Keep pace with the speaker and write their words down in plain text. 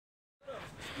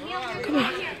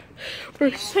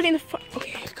We're setting the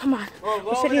okay, come on.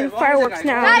 We're setting the fireworks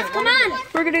now. Guys, come on.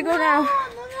 We're gonna go now.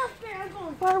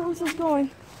 Fireworks is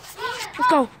going. Let's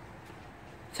go.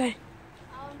 Say.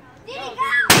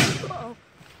 Uh-oh.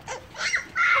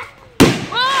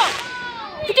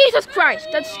 Oh! Jesus Christ,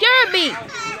 that scared me.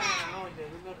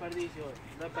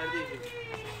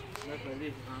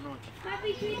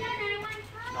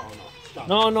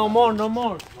 No, no more, no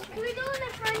more. Can we do it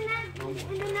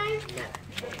in the night?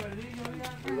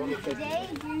 Today,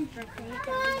 Mommy, Papi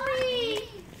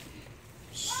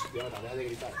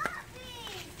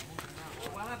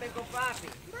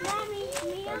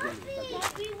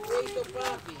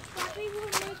will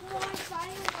make more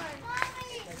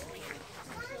fireworks.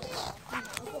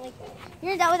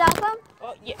 You're done with Alpha?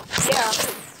 Oh, yeah.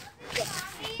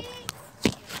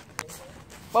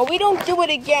 But we don't do it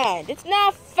again. It's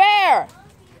not fair.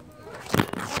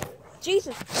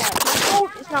 Jesus Christ, my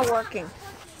phone is not working.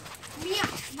 Mia,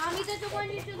 Mommy doesn't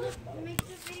want you to make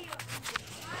the video.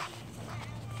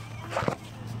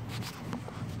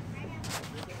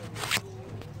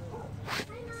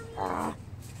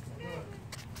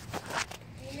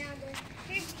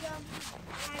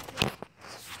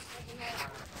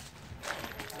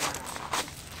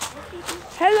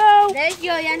 Hello. There's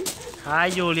Julian. Hi,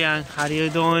 Julian. How are you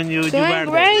doing? Doing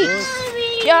great.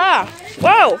 Yeah.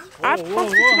 Whoa. I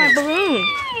bumped into my balloon.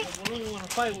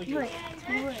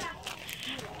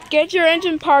 Get your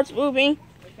engine parts moving.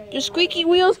 Your squeaky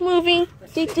wheels moving.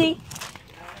 TT.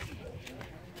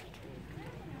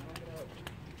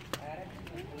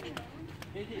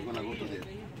 We're gonna go to the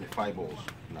 5 balls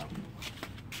now.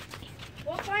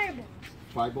 What fireball?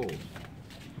 5 balls.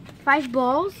 5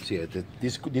 balls? See,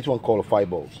 this one called 5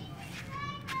 balls.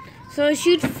 So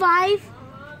shoot 5?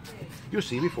 You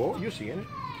see before? You see it?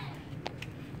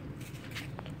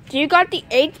 Do you got the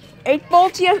eight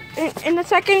bolts yet in the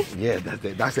second? Yeah,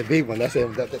 that's a big one. That's a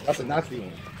nasty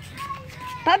one.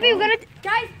 Papi, we're gonna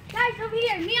guys over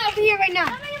here. Me over here right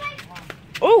now.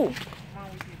 Oh.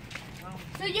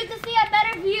 So you can see a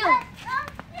better view.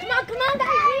 Come on,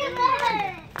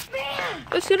 guys.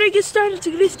 Let's get started. Let's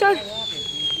get started.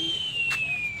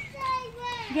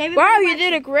 Wow, you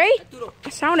did a great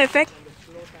sound effect.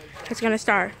 It's gonna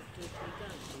start.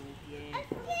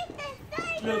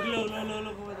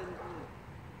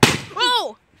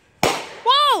 Whoa!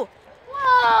 Whoa!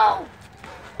 Whoa!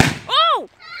 Oh!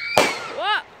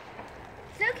 What?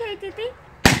 It's okay, Titi.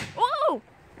 Whoa!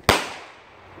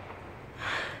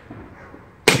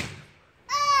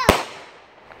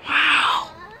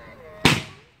 Wow!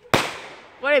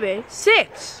 What a minute.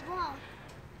 6.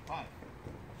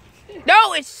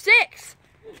 No, it's 6.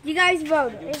 You guys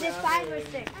vote. Is it 5 or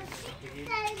 6?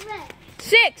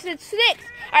 6. It's 6.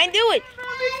 I knew it.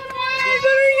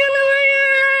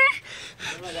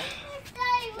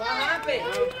 What happened?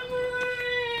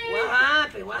 What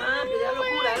happened? What happened?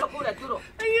 Es locura, Arturo.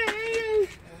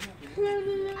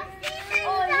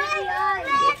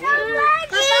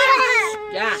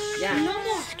 Ya.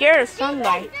 Scared of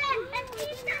sunlight.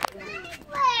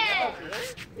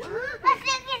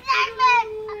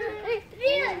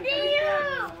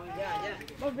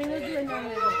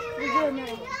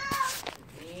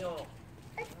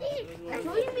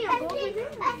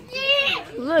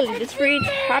 Look, this reads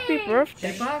happy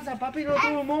birthday.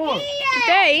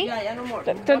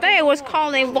 Today I was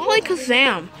calling Wally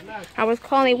Kazam. I was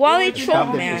calling Wally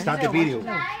Trollman. Stop the video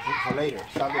for later.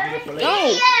 Stop the video for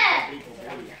later.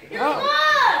 No.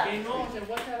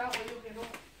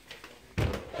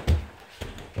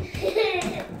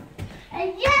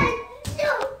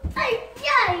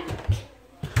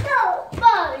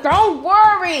 Don't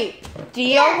worry.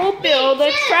 Dio will build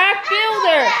a track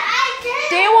builder.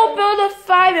 They will build a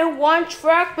 5-in-1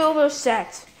 track builder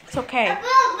set. It's okay.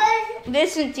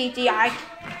 Listen, TT,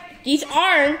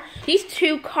 these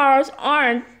 2 cars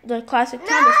aren't the classic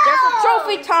Thomas. They're the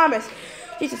Trophy Thomas.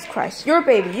 Jesus Christ, you're a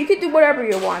baby. You can do whatever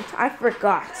you want. I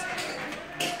forgot.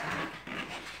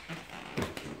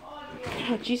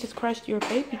 Oh, Jesus Christ, you're a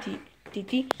baby,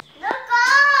 TT.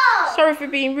 Sorry for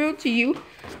being rude to you.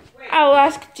 I'll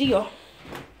ask Dio.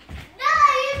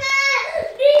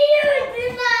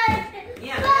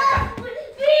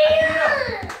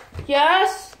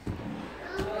 Yes?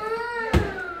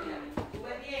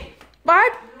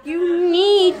 But you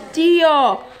need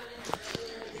Dio.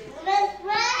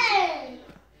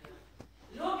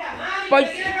 But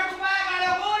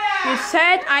you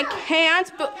said I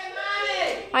can't, but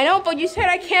I know, but you said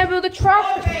I can't build a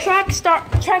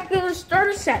track builder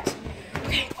starter set.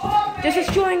 Okay. This is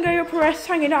Julian Gayo Perez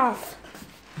signing off.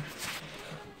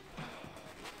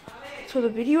 So the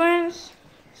video ends.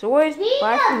 As always,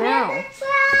 bye for now.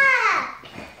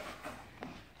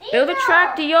 Build a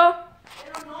track deal.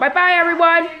 Bye-bye,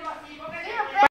 everyone.